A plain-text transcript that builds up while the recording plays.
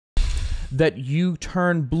that you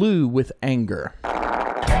turn blue with anger.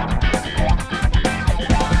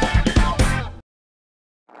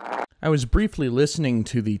 I was briefly listening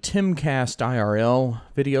to the Timcast IRL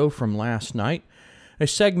video from last night, a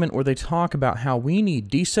segment where they talk about how we need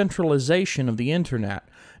decentralization of the internet.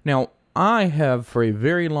 Now, I have for a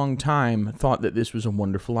very long time thought that this was a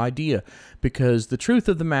wonderful idea, because the truth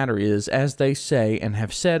of the matter is, as they say and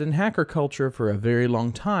have said in hacker culture for a very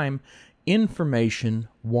long time, information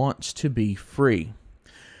wants to be free.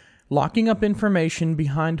 Locking up information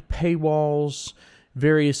behind paywalls,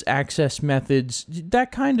 various access methods,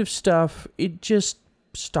 that kind of stuff, it just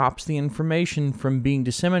stops the information from being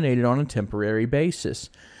disseminated on a temporary basis.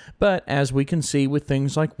 But as we can see with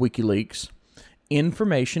things like WikiLeaks,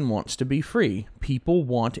 information wants to be free. People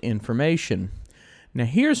want information. Now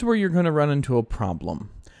here's where you're going to run into a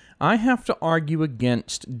problem. I have to argue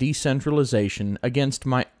against decentralization, against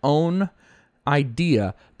my own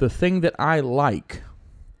idea, the thing that I like,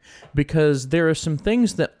 because there are some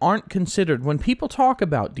things that aren't considered when people talk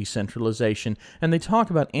about decentralization and they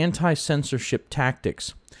talk about anti-censorship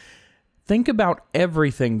tactics. Think about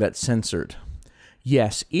everything that's censored.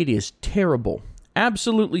 Yes, it is terrible,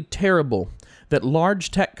 absolutely terrible, that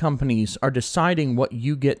large tech companies are deciding what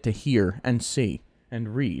you get to hear and see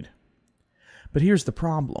and read. But here's the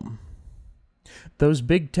problem. Those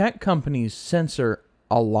big tech companies censor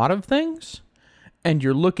a lot of things, and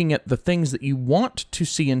you're looking at the things that you want to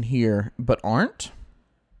see and hear but aren't.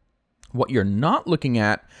 What you're not looking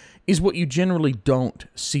at is what you generally don't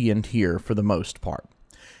see and hear for the most part.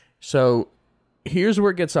 So here's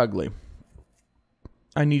where it gets ugly.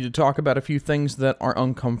 I need to talk about a few things that are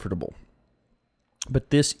uncomfortable,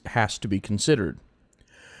 but this has to be considered.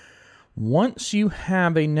 Once you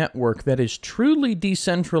have a network that is truly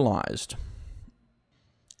decentralized,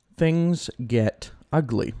 things get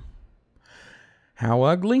ugly. How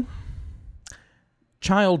ugly?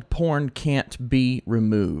 Child porn can't be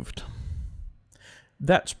removed.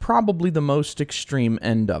 That's probably the most extreme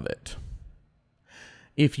end of it.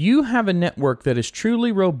 If you have a network that is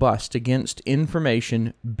truly robust against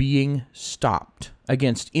information being stopped,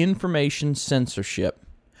 against information censorship,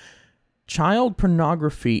 child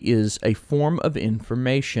pornography is a form of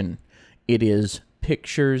information. It is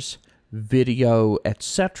pictures, video,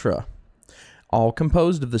 etc., all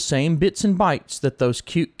composed of the same bits and bytes that those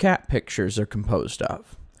cute cat pictures are composed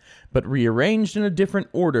of, but rearranged in a different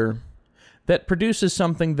order that produces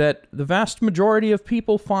something that the vast majority of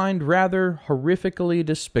people find rather horrifically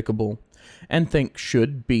despicable and think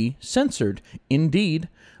should be censored. Indeed,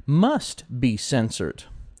 must be censored.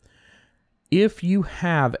 If you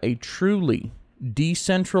have a truly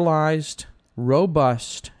decentralized,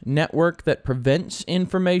 robust network that prevents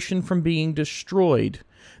information from being destroyed,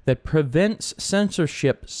 that prevents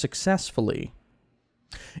censorship successfully,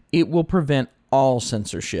 it will prevent all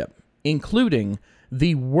censorship, including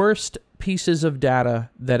the worst pieces of data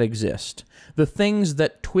that exist, the things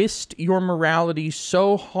that twist your morality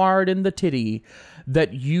so hard in the titty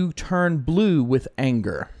that you turn blue with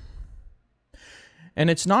anger. And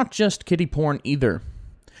it's not just kiddie porn either.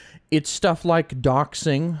 It's stuff like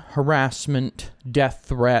doxing, harassment, death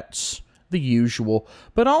threats, the usual,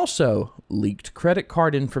 but also leaked credit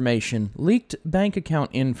card information, leaked bank account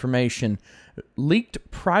information, leaked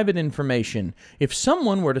private information. If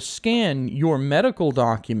someone were to scan your medical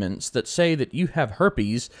documents that say that you have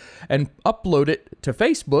herpes and upload it to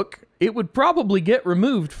Facebook, it would probably get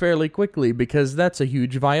removed fairly quickly because that's a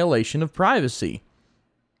huge violation of privacy.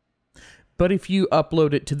 But if you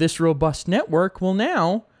upload it to this robust network, well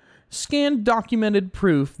now, scanned documented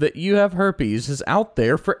proof that you have herpes is out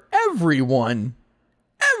there for everyone.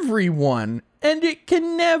 Everyone. And it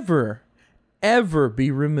can never, ever be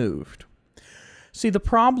removed. See, the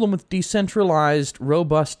problem with decentralized,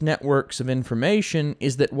 robust networks of information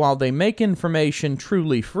is that while they make information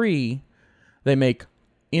truly free, they make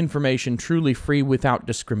information truly free without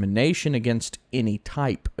discrimination against any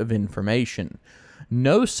type of information.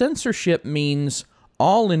 No censorship means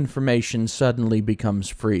all information suddenly becomes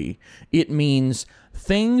free. It means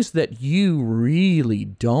things that you really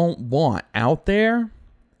don't want out there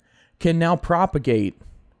can now propagate,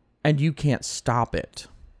 and you can't stop it.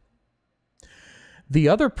 The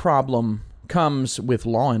other problem comes with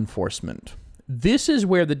law enforcement. This is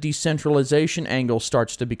where the decentralization angle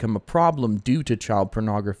starts to become a problem due to child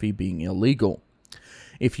pornography being illegal.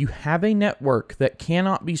 If you have a network that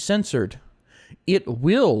cannot be censored, it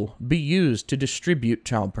will be used to distribute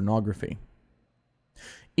child pornography.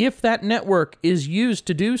 If that network is used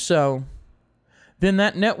to do so, then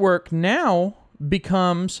that network now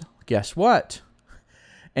becomes, guess what?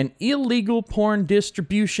 An illegal porn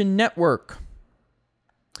distribution network.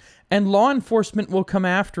 And law enforcement will come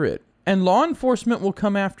after it. And law enforcement will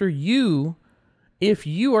come after you if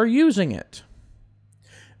you are using it.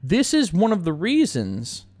 This is one of the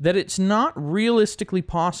reasons that it's not realistically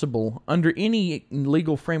possible under any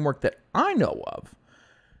legal framework that I know of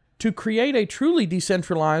to create a truly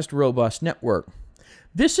decentralized, robust network.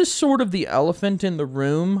 This is sort of the elephant in the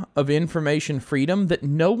room of information freedom that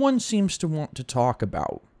no one seems to want to talk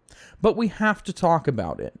about. But we have to talk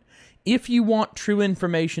about it. If you want true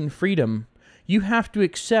information freedom, you have to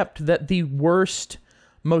accept that the worst,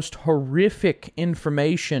 most horrific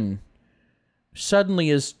information suddenly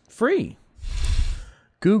is free.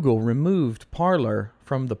 Google removed Parler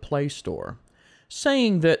from the Play Store,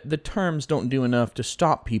 saying that the terms don't do enough to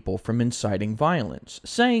stop people from inciting violence,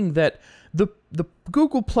 saying that the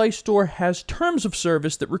Google Play Store has terms of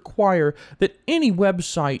service that require that any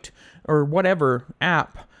website or whatever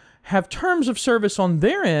app have terms of service on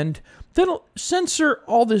their end that'll censor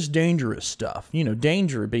all this dangerous stuff. You know,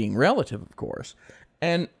 danger being relative, of course.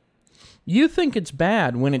 And you think it's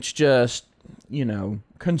bad when it's just, you know,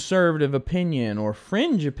 conservative opinion or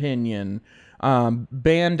fringe opinion,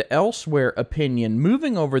 banned elsewhere opinion,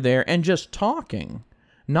 moving over there and just talking,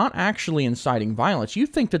 not actually inciting violence. You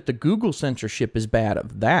think that the Google censorship is bad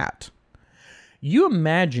of that. You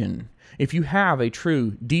imagine if you have a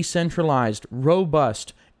true decentralized,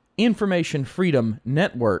 robust information freedom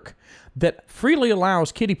network that freely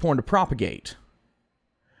allows kiddie porn to propagate.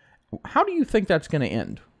 How do you think that's going to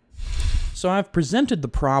end? So I've presented the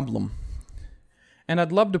problem, and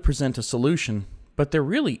I'd love to present a solution, but there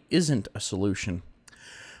really isn't a solution.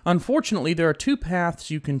 Unfortunately, there are two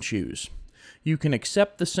paths you can choose. You can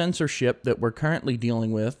accept the censorship that we're currently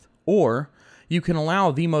dealing with, or you can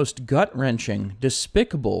allow the most gut-wrenching,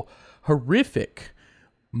 despicable, horrific,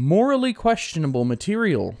 morally questionable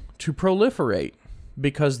material to proliferate,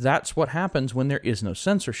 because that's what happens when there is no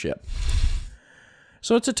censorship.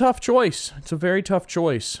 So it's a tough choice. It's a very tough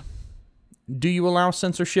choice. Do you allow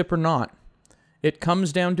censorship or not? It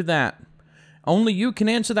comes down to that. Only you can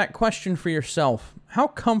answer that question for yourself. How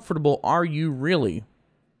comfortable are you really?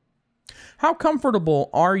 How comfortable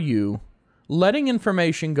are you letting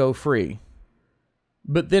information go free,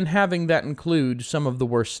 but then having that include some of the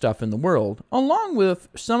worst stuff in the world, along with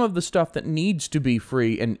some of the stuff that needs to be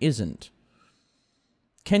free and isn't?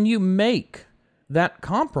 Can you make that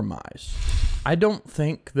compromise? I don't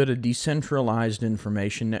think that a decentralized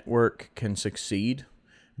information network can succeed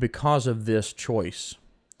because of this choice.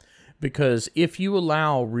 Because if you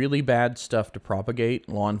allow really bad stuff to propagate,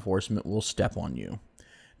 law enforcement will step on you.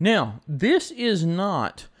 Now, this is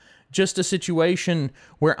not just a situation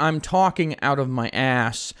where I'm talking out of my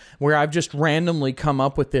ass, where I've just randomly come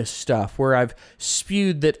up with this stuff, where I've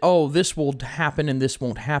spewed that, oh, this will happen and this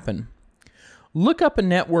won't happen. Look up a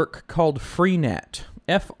network called Freenet,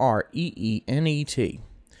 Freenet.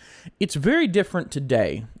 It's very different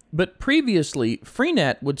today, but previously,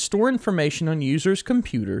 Freenet would store information on users'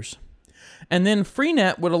 computers, and then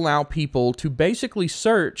Freenet would allow people to basically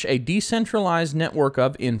search a decentralized network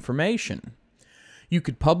of information. You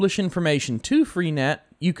could publish information to Freenet,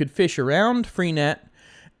 you could fish around Freenet,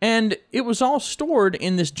 and it was all stored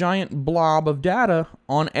in this giant blob of data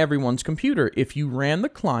on everyone's computer. If you ran the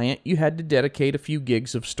client, you had to dedicate a few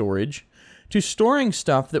gigs of storage to storing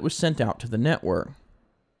stuff that was sent out to the network.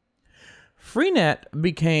 Freenet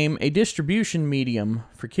became a distribution medium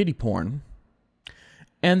for kiddie porn,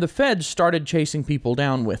 and the feds started chasing people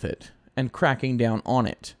down with it and cracking down on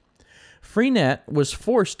it. Freenet was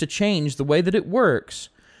forced to change the way that it works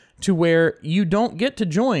to where you don't get to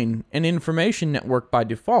join an information network by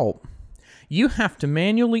default. You have to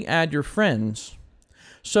manually add your friends.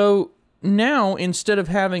 So now, instead of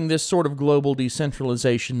having this sort of global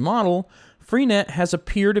decentralization model, Freenet has a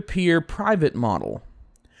peer-to-peer private model,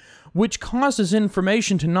 which causes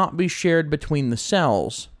information to not be shared between the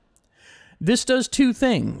cells. This does two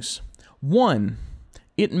things. One,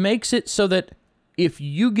 it makes it so that if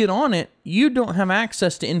you get on it, you don't have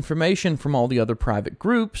access to information from all the other private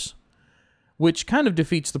groups, which kind of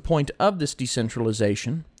defeats the point of this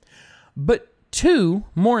decentralization. But two,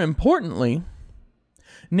 more importantly,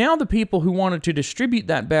 now the people who wanted to distribute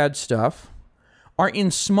that bad stuff are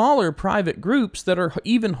in smaller private groups that are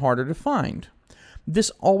even harder to find.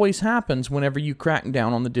 This always happens whenever you crack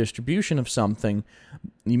down on the distribution of something.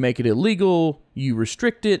 You make it illegal, you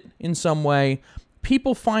restrict it in some way.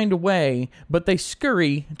 People find a way, but they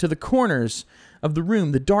scurry to the corners of the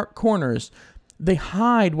room, the dark corners. They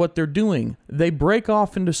hide what they're doing. They break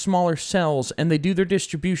off into smaller cells, and they do their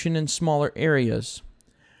distribution in smaller areas.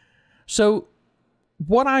 So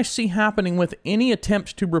what I see happening with any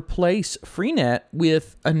attempt to replace Freenet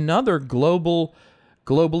with another global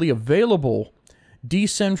globally available,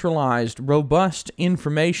 decentralized, robust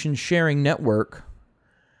information sharing network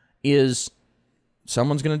is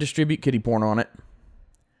someone's going to distribute kiddie porn on it,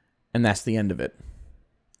 and that's the end of it.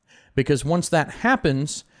 Because once that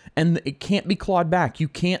happens, and it can't be clawed back, you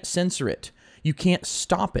can't censor it, you can't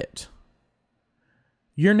stop it,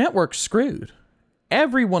 your network's screwed.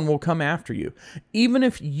 Everyone will come after you. Even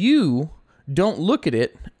if you don't look at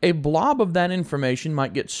it, a blob of that information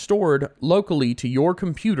might get stored locally to your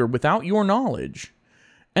computer without your knowledge,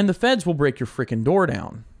 and the feds will break your freaking door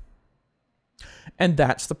down. And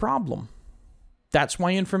that's the problem. That's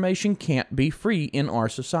why information can't be free in our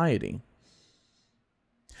society.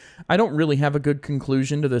 I don't really have a good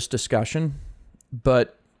conclusion to this discussion,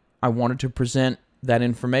 but I wanted to present that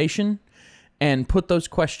information and put those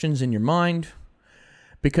questions in your mind,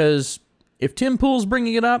 because if Tim Pool's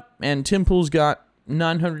bringing it up, and Tim Pool's got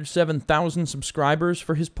 907,000 subscribers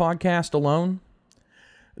for his podcast alone,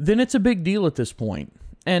 then it's a big deal at this point.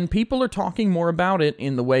 And people are talking more about it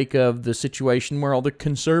in the wake of the situation where all the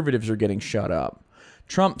conservatives are getting shut up.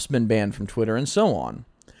 Trump's been banned from Twitter, and so on.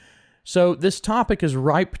 So this topic is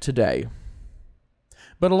ripe today.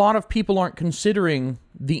 But a lot of people aren't considering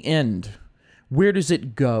the end. Where does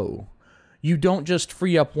it go? You don't just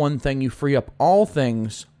free up one thing, you free up all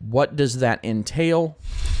things. What does that entail?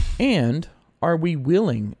 And are we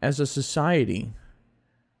willing as a society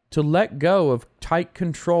to let go of tight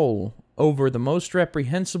control over the most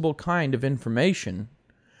reprehensible kind of information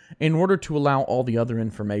in order to allow all the other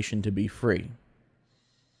information to be free?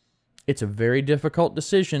 It's a very difficult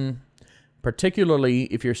decision, particularly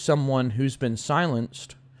if you're someone who's been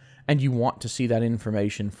silenced and you want to see that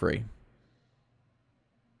information free.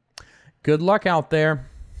 Good luck out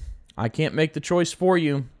there. I can't make the choice for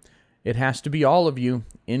you. It has to be all of you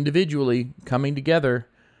individually coming together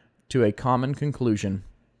to a common conclusion.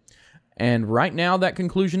 And right now that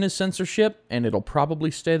conclusion is censorship, and it'll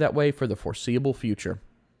probably stay that way for the foreseeable future,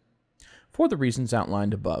 for the reasons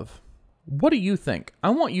outlined above. What do you think?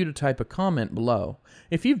 I want you to type a comment below.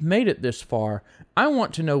 If you've made it this far, I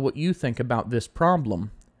want to know what you think about this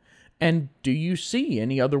problem. And do you see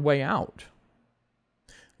any other way out?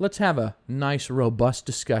 Let's have a nice, robust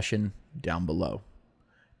discussion down below.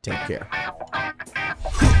 Take care.